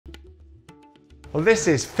Well, this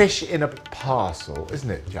is fish in a parcel, isn't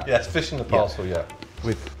it, Jack? Yes, fish in a parcel, yeah.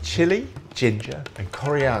 With chilli, ginger and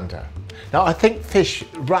coriander. Now, I think fish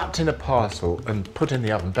wrapped in a parcel and put in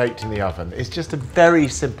the oven, baked in the oven, is just a very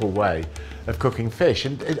simple way of cooking fish.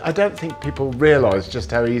 And I don't think people realise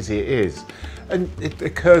just how easy it is. And it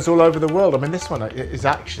occurs all over the world. I mean, this one is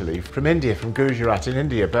actually from India, from Gujarat in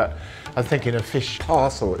India, but I'm thinking a fish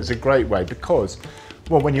parcel is a great way because,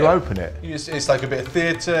 well, when you open it, it's like a bit of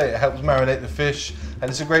theatre. It helps marinate the fish, and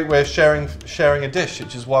it's a great way of sharing a dish,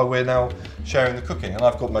 which is why we're now sharing the cooking. And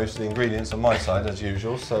I've got most of the ingredients on my side as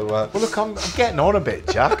usual. So, well, look, I'm getting on a bit,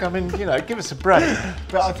 Jack. I mean, you know, give us a break.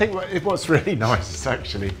 But I think what's really nice is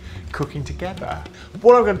actually cooking together.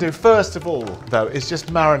 What I'm going to do first of all, though, is just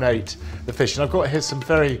marinate the fish. And I've got here some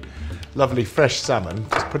very lovely fresh salmon.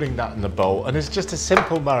 Just putting that in the bowl, and it's just a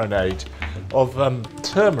simple marinade of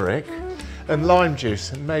turmeric and lime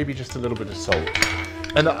juice and maybe just a little bit of salt.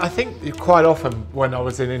 And I think quite often when I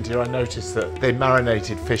was in India, I noticed that they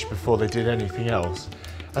marinated fish before they did anything else.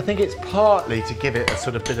 I think it's partly to give it a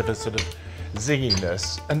sort of bit of a sort of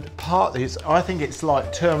zinginess, and partly I think it's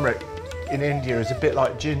like turmeric in India is a bit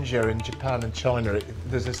like ginger in Japan and China.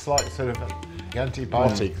 There's a slight sort of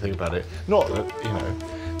antibiotic thing about it. Not that, you know,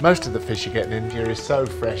 most of the fish you get in India is so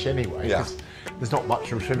fresh anyway. Yeah. There's not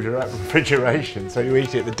much refrigeration, so you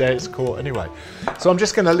eat it the day it's caught anyway. So I'm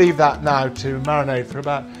just going to leave that now to marinate for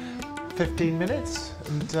about 15 minutes.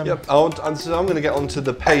 And, yep, so I'm going to get onto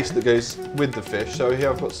the paste that goes with the fish. So here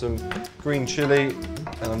I've got some green chilli,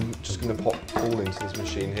 and I'm just going to pop all into this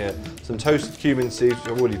machine here. Some toasted cumin seeds, which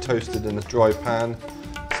I've already toasted in a dry pan.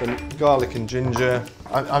 Some garlic and ginger.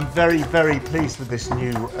 I'm very, very pleased with this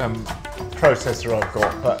new processor I've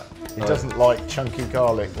got, but it doesn't like chunky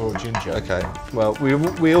garlic or ginger. Okay, well,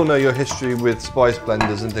 we all know your history with spice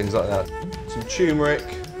blenders and things like that. Some turmeric,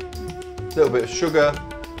 a little bit of sugar,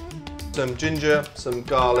 some ginger, some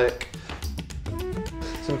garlic,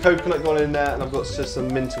 some coconut gone in there, and I've got just some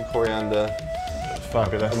mint and coriander.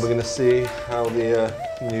 Fabulous. And we're going to see how the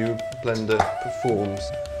new blender performs.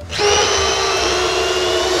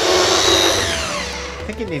 I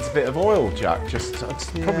think it needs a bit of oil, Jack. Just it's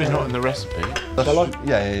probably not in the recipe. Yeah.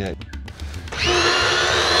 There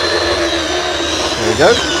you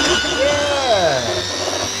go. Yeah.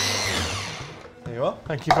 There you are.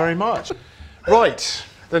 Thank you very much. Right.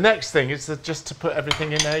 The next thing is just to put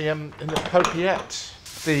everything in a paupiette.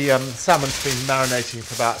 The salmon's been marinating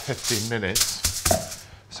for about 15 minutes,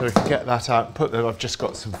 so we can get that out and put them. I've just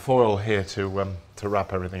got some foil here to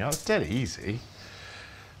wrap everything up. It's dead easy.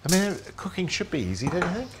 I mean, cooking should be easy, don't you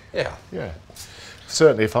think? Yeah. Yeah.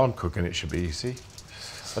 Certainly, if I'm cooking, it should be easy.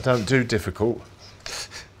 I don't do difficult,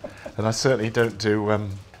 and I certainly don't do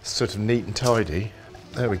sort of neat and tidy.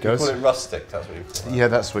 There we go. You call it rustic, that's what you call it. Yeah,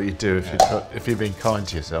 that's what you do if you're being kind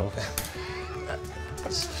to yourself.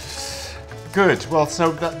 Good. Well,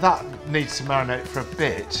 so that needs to marinate for a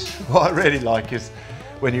bit. What I really like is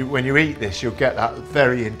when you eat this, you'll get that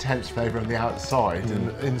very intense flavour on the outside, and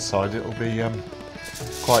inside it'll be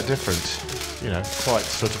quite different. You know, quite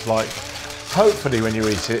sort of like. Hopefully, when you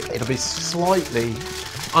eat it, it'll be slightly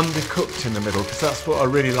undercooked in the middle, because that's what I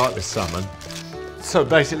really like with salmon. So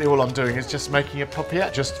basically all I'm doing is just making a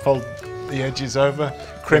paupiette. Just fold the edges over,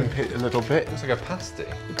 crimp it a little bit. Looks like a pasty.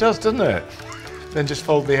 It does, doesn't it? Then just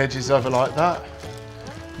fold the edges over like that.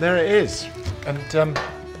 There it is. And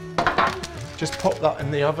just pop that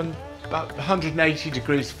in the oven. About 180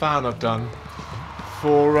 degrees Fahrenheit I've done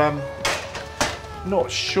for,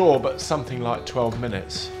 not sure, but something like 12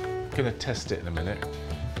 minutes. I'm gonna test it in a minute.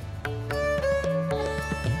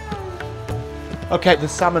 Okay, the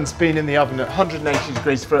salmon's been in the oven at 180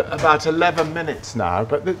 degrees for about 11 minutes now,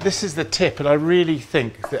 but this is the tip, and I really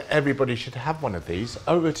think that everybody should have one of these.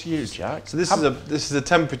 Over to you, Jack. So this is a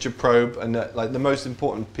temperature probe, and like the most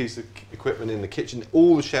important piece of equipment in the kitchen.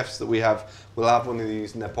 All the chefs that we have will have one of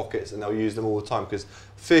these in their pockets, and they'll use them all the time, because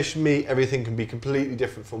fish, meat, everything can be completely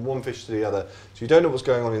different from one fish to the other. So you don't know what's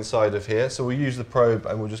going on inside of here. So we'll use the probe,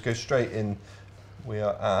 and we'll just go straight in. We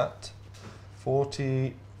are at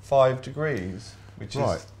 45 degrees. Which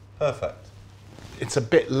is perfect. It's a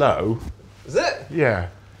bit low. Is it? Yeah.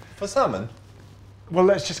 For salmon? Well,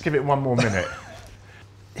 let's just give it one more minute.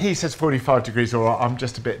 He says 45 degrees, all right, I'm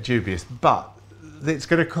just a bit dubious, but it's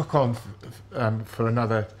going to cook on for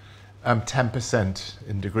another 10%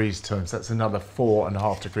 in degrees terms. That's another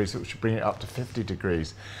 4.5 degrees, which should bring it up to 50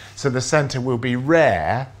 degrees. So the centre will be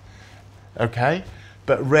rare, okay?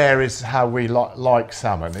 But rare is how we like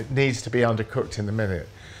salmon. It needs to be undercooked in the minute.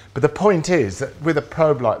 But the point is that with a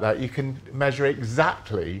probe like that, you can measure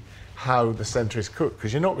exactly how the centre is cooked,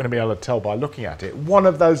 because you're not going to be able to tell by looking at it. One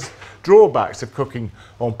of those drawbacks of cooking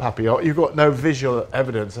on papillote, you've got no visual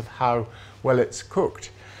evidence of how well it's cooked.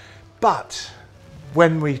 But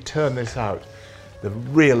when we turn this out, the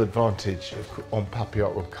real advantage on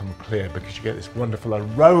papillote will come clear, because you get this wonderful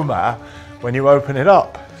aroma when you open it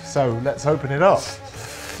up. So let's open it up.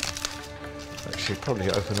 Actually, probably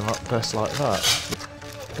open them up best like that.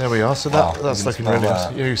 There we are, so that's looking really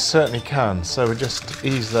nice. You certainly can. So we just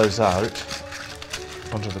ease those out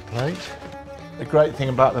onto the plate. The great thing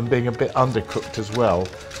about them being a bit undercooked as well,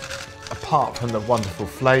 apart from the wonderful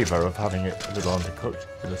flavour of having it a little undercooked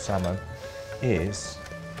with the salmon, is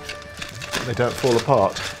they don't fall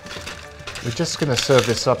apart. We're just going to serve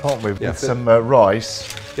this up, aren't we, with some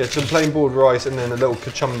rice. Yeah, some plain boiled rice and then a little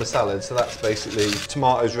cucumber salad. So that's basically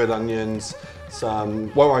tomatoes, red onions, some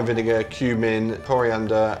white wine vinegar, cumin,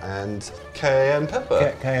 coriander and cayenne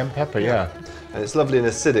pepper. Cayenne pepper, yeah. And it's lovely and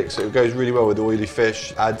acidic, so it goes really well with oily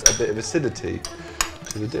fish, adds a bit of acidity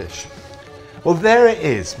to the dish. Well, there it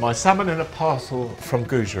is, my salmon in a parcel from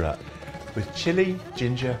Gujarat, with chilli,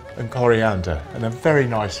 ginger and coriander, and a very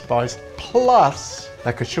nice spice, plus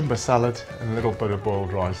a cucumber salad and a little bit of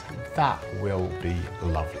boiled rice. That will be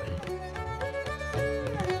lovely.